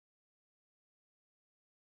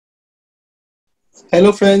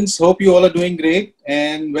Hello, friends. Hope you all are doing great,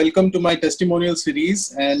 and welcome to my testimonial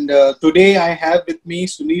series. And today I have with me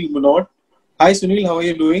Sunil Munot. Hi, Sunil. How are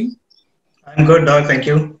you doing? I'm good, dog. Thank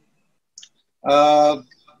you. Uh,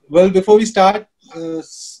 before we start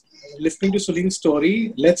listening to Sunil's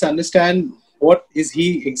story, let's understand what is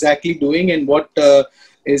he exactly doing and what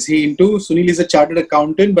is he into. Sunil is a chartered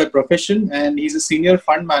accountant by profession, and he's a senior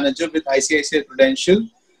fund manager with ICICI Prudential.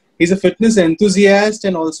 He's a fitness enthusiast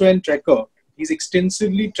and also an trekker. He's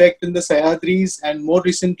extensively trekked in the Sahyadris and more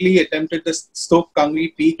recently attempted the Stoke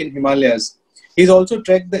Kangri Peak in Himalayas. He's also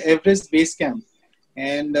trekked the Everest Base Camp,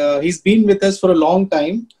 and he's been with us for a long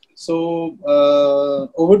time. So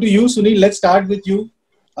over to you, Sunil. Let's start with you.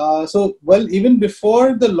 Even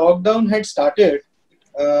before the lockdown had started,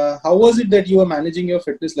 how was it that you were managing your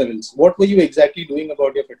fitness levels? What were you exactly doing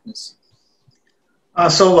about your fitness?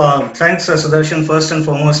 Thanks, Sudarshan. First and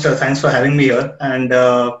foremost, thanks for having me here. And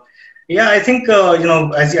yeah, I think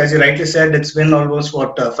as you rightly said, it's been almost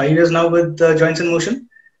 5 years now with Joints in Motion.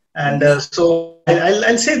 And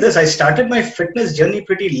I'll say this: I started my fitness journey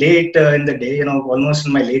pretty late in the day. Almost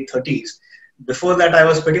in my late 30s. Before that, I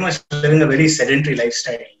was pretty much living a very sedentary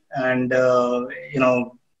lifestyle, and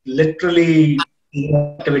literally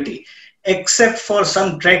no activity except for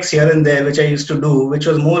some treks here and there, which I used to do, which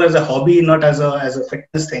was more as a hobby, not as a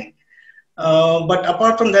fitness thing. But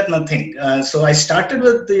apart from that, nothing. So I started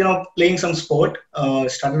with playing some sport.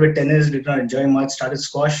 Started with tennis, did not enjoy much. Started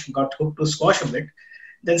squash, got hooked to squash a bit.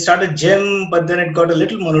 Then started gym, but then it got a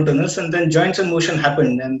little monotonous, and then Joints in Motion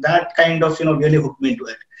happened, and that kind of really hooked me into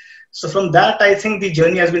it. So from that, I think the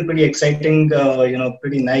journey has been pretty exciting,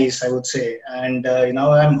 pretty nice, I would say. And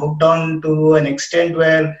I'm hooked on to an extent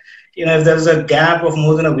where if there's a gap of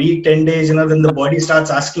more than a week, 10 days, then the body starts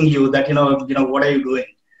asking you that, what are you doing?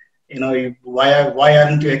 Why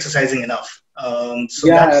aren't you exercising enough? So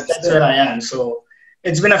Yeah, that's where I am. So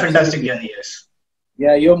it's been a fantastic journey, yes.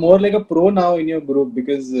 yeah, you're more like a pro now in your group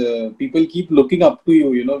because people keep looking up to you,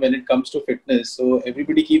 when it comes to fitness. So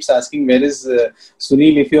everybody keeps asking, where is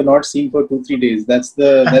Sunil if you're not seen for 2-3 days? That's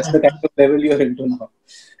the kind of level you're into now.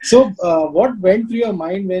 So, what went through your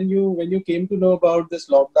mind when you came to know about this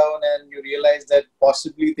lockdown and you realized that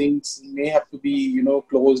possibly things may have to be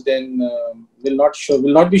closed and will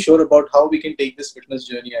not be sure about how we can take this fitness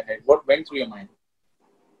journey ahead? What went through your mind?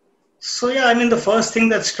 So yeah, I mean, the first thing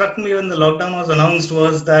that struck me when the lockdown was announced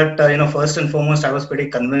was that first and foremost, I was pretty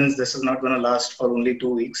convinced this is not going to last for only 2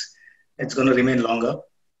 weeks. It's going to remain longer,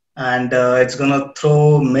 and it's going to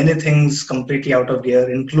throw many things completely out of gear,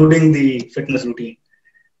 including the fitness routine.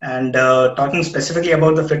 And talking specifically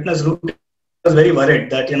about the fitness routine, I was very worried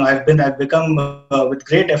that I've become with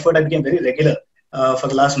great effort, I became very regular for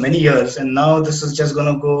the last many years, and now this is just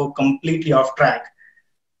going to go completely off track.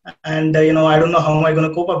 And I don't know how am I going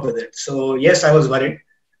to cope up with it. So yes, I was worried.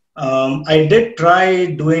 I did try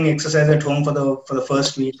doing exercise at home for the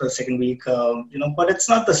first week, for the second week, but it's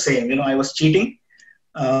not the same. I was cheating.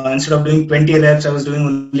 Instead of doing 20 reps, I was doing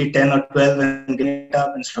only 10 or 12 and giving it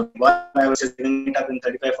up. Instead of one, I was just giving it up in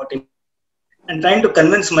 35, 40, and trying to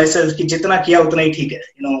convince myself कि जितना किया उतना ही ठीक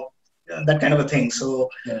है, that kind of a thing. So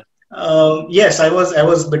Yeah. yes, I was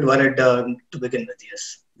a bit worried to begin with.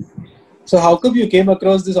 Yes. So, how come you came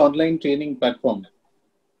across this online training platform?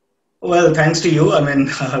 Well, thanks to you. I mean,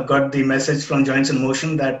 got the message from Joints in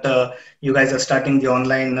Motion that you guys are starting the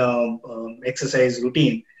online exercise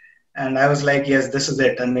routine. And I was like, yes, this is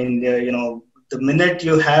it. I mean, the minute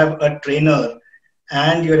you have a trainer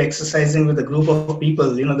and you're exercising with a group of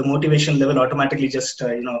people, the motivation level automatically just,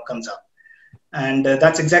 comes up. And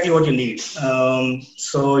that's exactly what you need.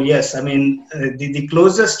 So yes, I mean, the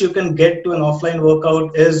closest you can get to an offline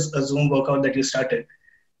workout is a Zoom workout that you started,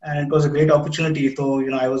 and it was a great opportunity. So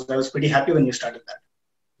I was pretty happy when you started that.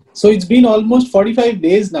 So it's been almost 45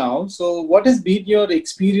 days now. So what has been your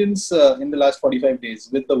experience in the last 45 days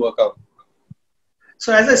with the workout?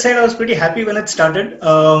 So as I said, I was pretty happy when it started.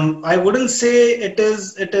 I wouldn't say it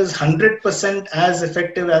is 100% as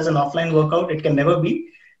effective as an offline workout. It can never be.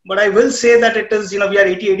 But I will say that it is, we are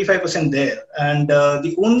 80-85% there. And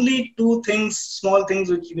the only two things, small things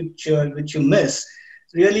which you miss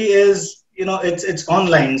really is, it's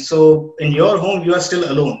online. So in your home, you are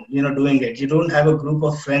still alone, doing it. You don't have a group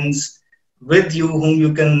of friends with you whom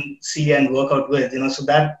you can see and work out with, so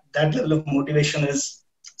that level of motivation is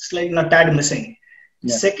slightly not tad missing.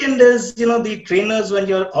 Yeah. Second is, the trainers when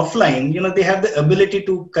you're offline, they have the ability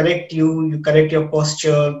to correct you correct your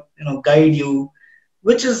posture, guide you,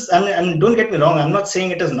 which is, I mean, don't get me wrong, I'm not saying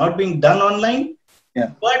it is not being done online,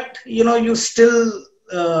 Yeah. but, you still,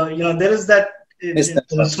 there is that Yes,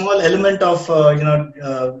 that's right. small element of,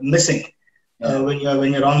 missing. when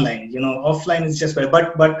you're online. Offline is just better.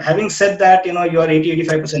 But having said that, you are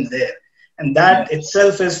 80-85% there, and that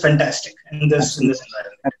itself is fantastic in this Absolutely.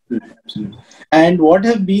 environment. Absolutely. Absolutely. And what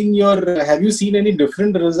have been have you seen any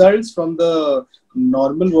different results from the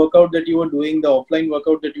normal workout that you were doing, the offline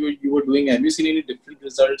workout that you were doing? Have you seen any different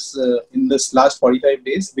results in this last 45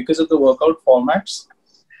 days because of the workout formats?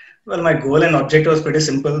 Well, my goal and objective was pretty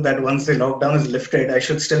simple, that once the lockdown is lifted, I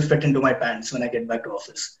should still fit into my pants when I get back to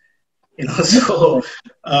office. So,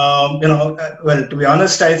 well, to be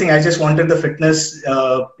honest, I think I just wanted the fitness,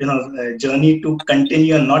 journey to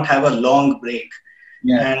continue and not have a long break.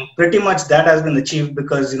 Yeah. And pretty much that has been achieved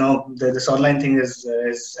because, this online thing is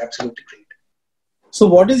absolutely great. So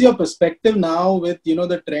what is your perspective now with,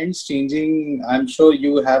 the trends changing? I'm sure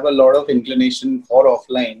you have a lot of inclination for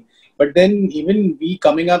offline. But then even we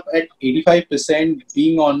coming up at 85%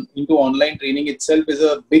 being into online training itself is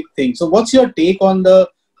a big thing. So what's your take on the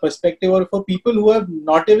perspective, or for people who are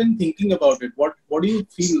not even thinking about it? What do you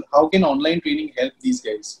feel? How can online training help these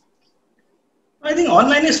guys? I think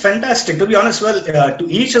online is fantastic. To be honest, well, to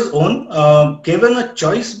each his own. Given a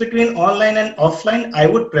choice between online and offline, I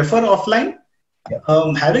would prefer offline.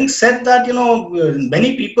 Having said that,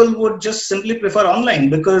 many people would just simply prefer online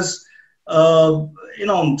because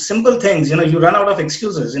simple things, you run out of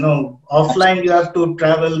excuses. Offline, you have to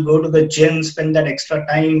travel, go to the gym, spend that extra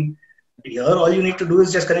time. Here, all you need to do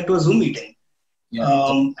is just connect to a Zoom meeting.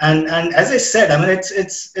 And as I said, I mean,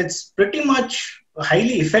 it's pretty much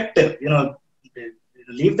highly effective.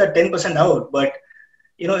 Leave that 10% out, but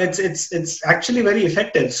it's actually very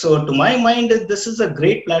effective. So to my mind, this is a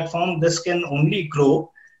great platform. This can only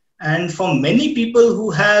grow. And for many people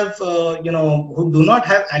who have, who do not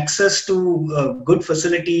have access to a good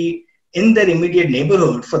facility in their immediate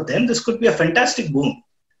neighborhood, for them, this could be a fantastic boom.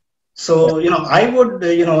 So, I would,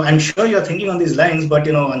 I'm sure you're thinking on these lines, but,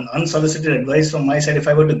 an unsolicited advice from my side, if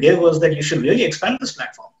I were to give, was that you should really expand this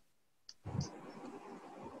platform.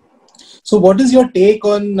 So what is your take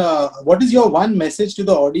on, what is your one message to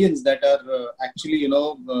the audience that are actually,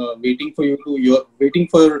 waiting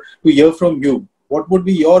to hear from you? What would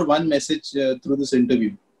be your one message through this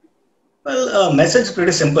interview? Well, message is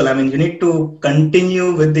pretty simple. I mean, you need to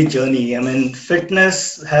continue with the journey. I mean,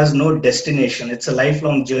 fitness has no destination. It's a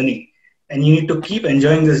lifelong journey. And you need to keep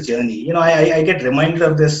enjoying this journey. I get reminded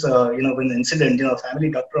of this, when the incident, a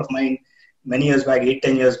family doctor of mine, many years back,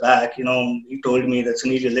 8-10 years back, he told me that,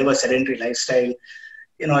 Sunil, you live a sedentary lifestyle.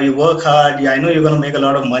 You work hard. Yeah, I know you're going to make a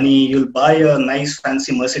lot of money. You'll buy a nice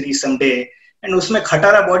fancy Mercedes someday. And उसमें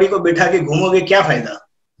खटारा body को बिठा के घूमोगे क्या फायदा?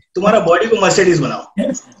 तुम्हारा body को Mercedes बनाओ.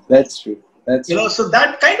 That's true. So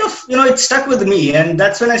that kind of, it stuck with me, and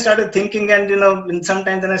that's when I started thinking, and and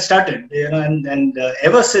sometimes then I started, and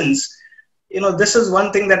ever since, this is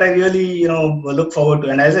one thing that I really, look forward to.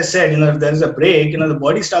 And as I said, if there is a break, the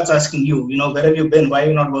body starts asking you, where have you been? Why are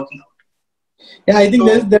you not working out? Yeah, I think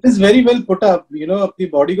that is very well put up. The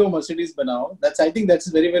body go Mercedes banao. I think that's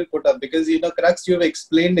very well put up, because Crux, you have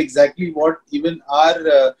explained exactly what even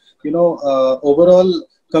our overall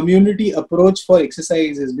community approach for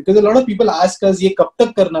exercise is. Because a lot of people ask us, "Ye kab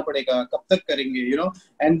tak karna padega? Kab tak karenge?"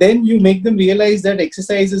 And then you make them realize that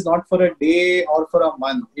exercise is not for a day or for a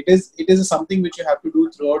month. It is something which you have to do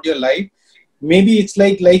throughout your life. Maybe it's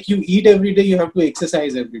like you eat every day, you have to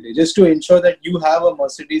exercise every day, just to ensure that you have a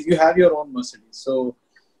Mercedes, you have your own Mercedes. So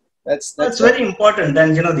that's very important.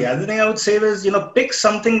 And the other thing I would say is, pick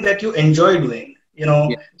something that you enjoy doing.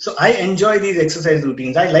 So I enjoy these exercise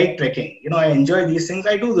routines. I like trekking. I enjoy these things.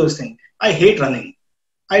 I do those things. I hate running.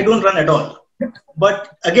 I don't run at all.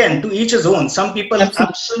 But again, to each his own. Some people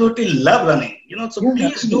absolutely love running. So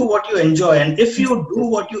please do what you enjoy. And if you do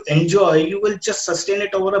what you enjoy, you will just sustain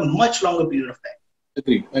it over a much longer period of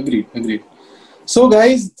time. Agreed. So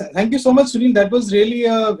guys, thank you so much, Sunil. That was really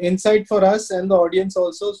an insight for us and the audience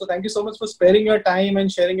also. So thank you so much for sparing your time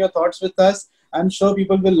and sharing your thoughts with us. I'm sure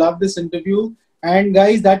people will love this interview. And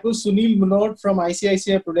guys, that was Sunil Munot from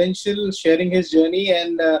ICICI Prudential sharing his journey.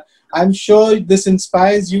 And I'm sure this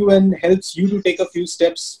inspires you and helps you to take a few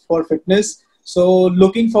steps for fitness. So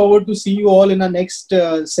looking forward to see you all in our next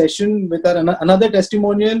session with another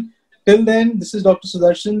testimonial. Till then, this is Dr.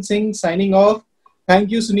 Sudarshan Singh signing off. Thank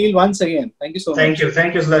you, Sunil, once again. Thank you so much. Thank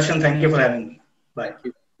you, Sudarshan. Thank you for having me. Bye.